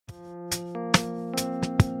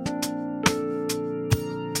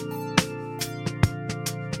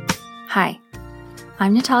Hi,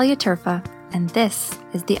 I'm Natalia Turfa, and this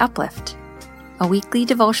is The Uplift, a weekly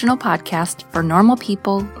devotional podcast for normal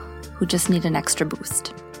people who just need an extra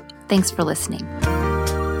boost. Thanks for listening.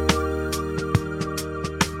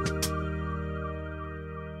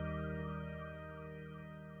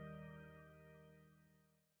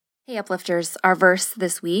 Hey Uplifters, our verse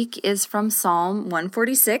this week is from Psalm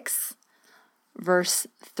 146, verse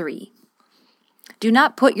 3. Do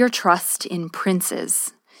not put your trust in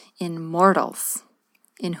princes, in mortals,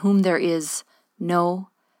 in whom there is no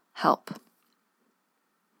help.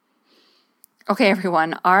 Okay,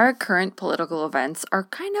 everyone, our current political events are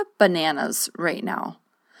kind of bananas right now.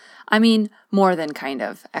 I mean, more than kind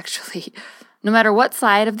of, actually. No matter what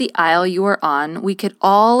side of the aisle you are on, we could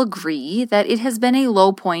all agree that it has been a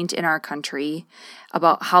low point in our country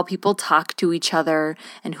about how people talk to each other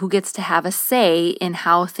and who gets to have a say in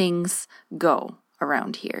how things go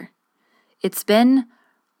around here. It's been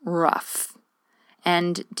rough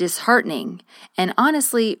and disheartening and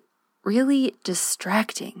honestly really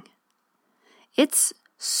distracting. It's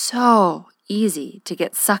so easy to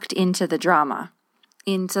get sucked into the drama,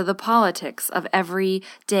 into the politics of every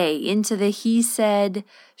day, into the he said,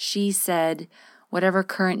 she said, whatever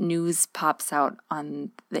current news pops out on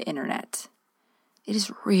the internet. It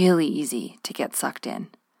is really easy to get sucked in.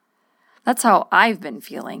 That's how I've been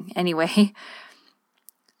feeling anyway.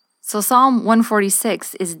 So Psalm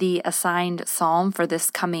 146 is the assigned psalm for this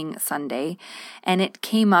coming Sunday, and it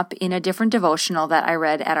came up in a different devotional that I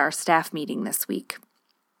read at our staff meeting this week.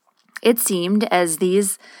 It seemed, as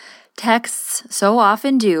these texts so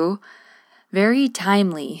often do, very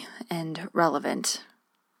timely and relevant.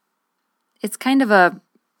 It's kind of a,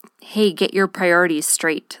 hey, get your priorities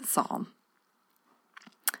straight psalm.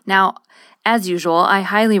 Now, as usual, I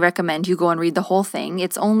highly recommend you go and read the whole thing.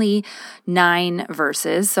 It's only 9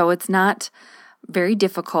 verses, so it's not very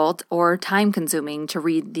difficult or time-consuming to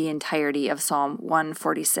read the entirety of Psalm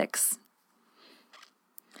 146.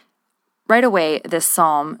 Right away, this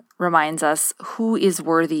psalm reminds us who is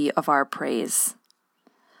worthy of our praise.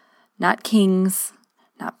 Not kings,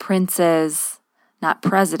 not princes, not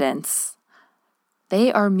presidents.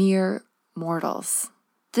 They are mere mortals.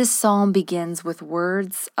 This psalm begins with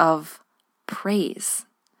words of praise.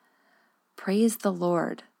 Praise the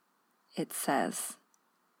Lord, it says.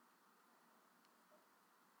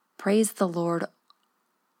 Praise the Lord,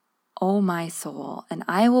 O my soul, and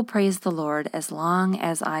I will praise the Lord as long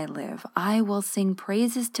as I live. I will sing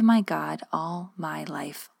praises to my God all my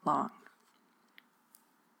life long.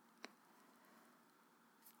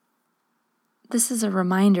 This is a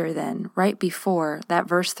reminder then, right before that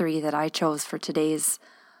verse 3 that I chose for today's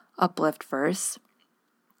uplift verse,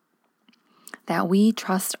 that we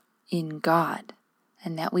trust in God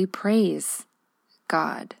and that we praise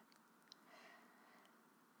God.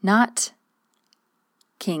 Not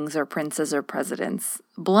kings or princes or presidents.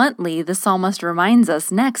 Bluntly, the psalmist reminds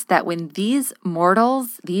us next that when these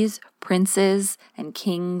mortals, these princes and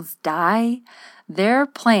kings die, their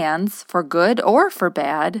plans, for good or for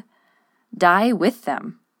bad, die with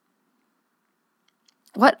them.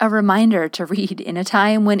 What a reminder to read in a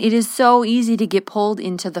time when it is so easy to get pulled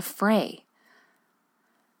into the fray.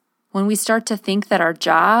 When we start to think that our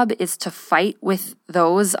job is to fight with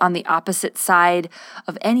those on the opposite side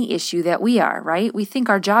of any issue that we are, right? We think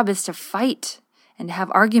our job is to fight and have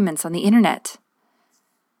arguments on the internet.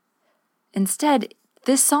 Instead,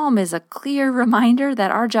 this psalm is a clear reminder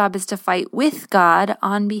that our job is to fight with God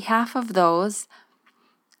on behalf of those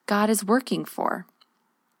God is working for.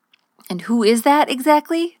 And who is that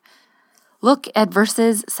exactly? Look at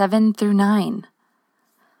verses 7 through 9.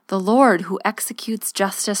 The Lord who executes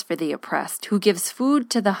justice for the oppressed, who gives food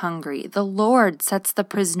to the hungry. The Lord sets the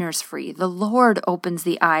prisoners free. The Lord opens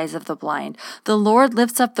the eyes of the blind. The Lord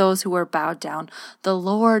lifts up those who are bowed down. The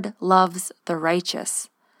Lord loves the righteous.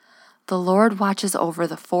 The Lord watches over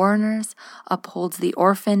the foreigners, upholds the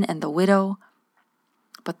orphan and the widow.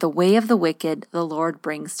 But the way of the wicked the Lord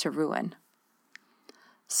brings to ruin.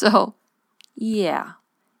 So, yeah,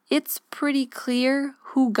 it's pretty clear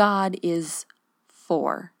who God is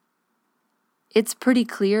for. It's pretty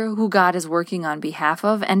clear who God is working on behalf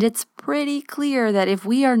of, and it's pretty clear that if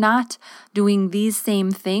we are not doing these same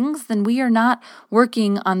things, then we are not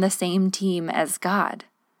working on the same team as God.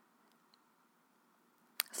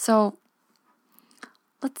 So,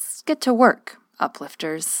 let's get to work,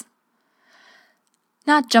 uplifters.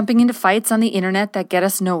 Not jumping into fights on the internet that get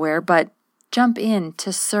us nowhere, but jump in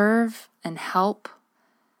to serve and help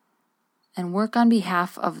and work on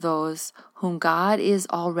behalf of those whom God is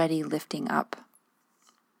already lifting up.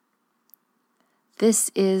 This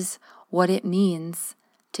is what it means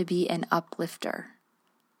to be an uplifter.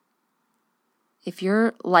 If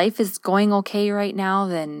your life is going okay right now,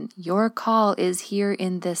 then your call is here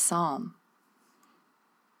in this psalm.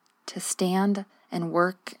 To stand and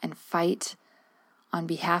work and fight on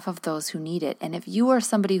behalf of those who need it. And if you are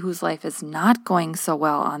somebody whose life is not going so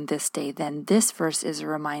well on this day, then this verse is a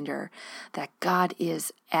reminder that God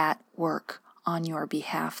is at work on your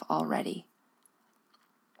behalf already.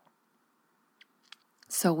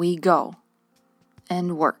 So we go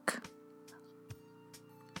and work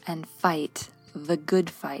and fight the good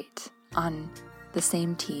fight on the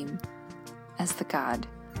same team as the God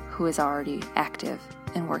who is already active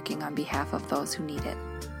and working on behalf of those who need it.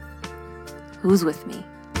 Who's with me?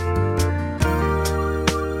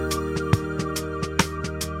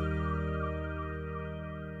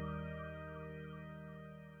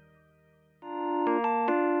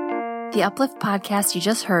 The Uplift podcast you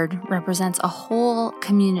just heard represents a whole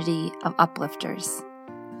community of uplifters.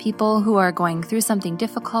 People who are going through something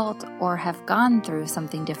difficult or have gone through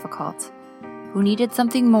something difficult, who needed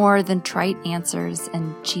something more than trite answers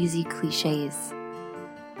and cheesy cliches.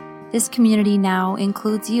 This community now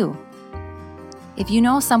includes you. If you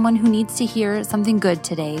know someone who needs to hear something good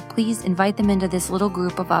today, please invite them into this little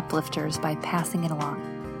group of uplifters by passing it along.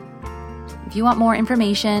 If you want more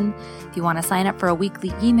information, if you want to sign up for a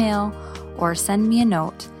weekly email or send me a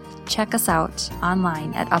note, check us out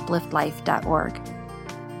online at upliftlife.org.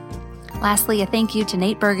 Lastly, a thank you to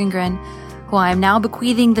Nate Bergengren, who I am now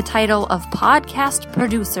bequeathing the title of podcast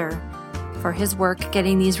producer for his work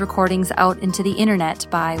getting these recordings out into the internet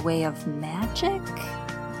by way of magic?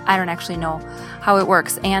 I don't actually know how it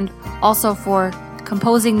works, and also for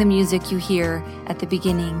composing the music you hear at the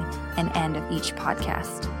beginning and end of each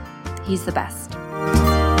podcast. He's the best.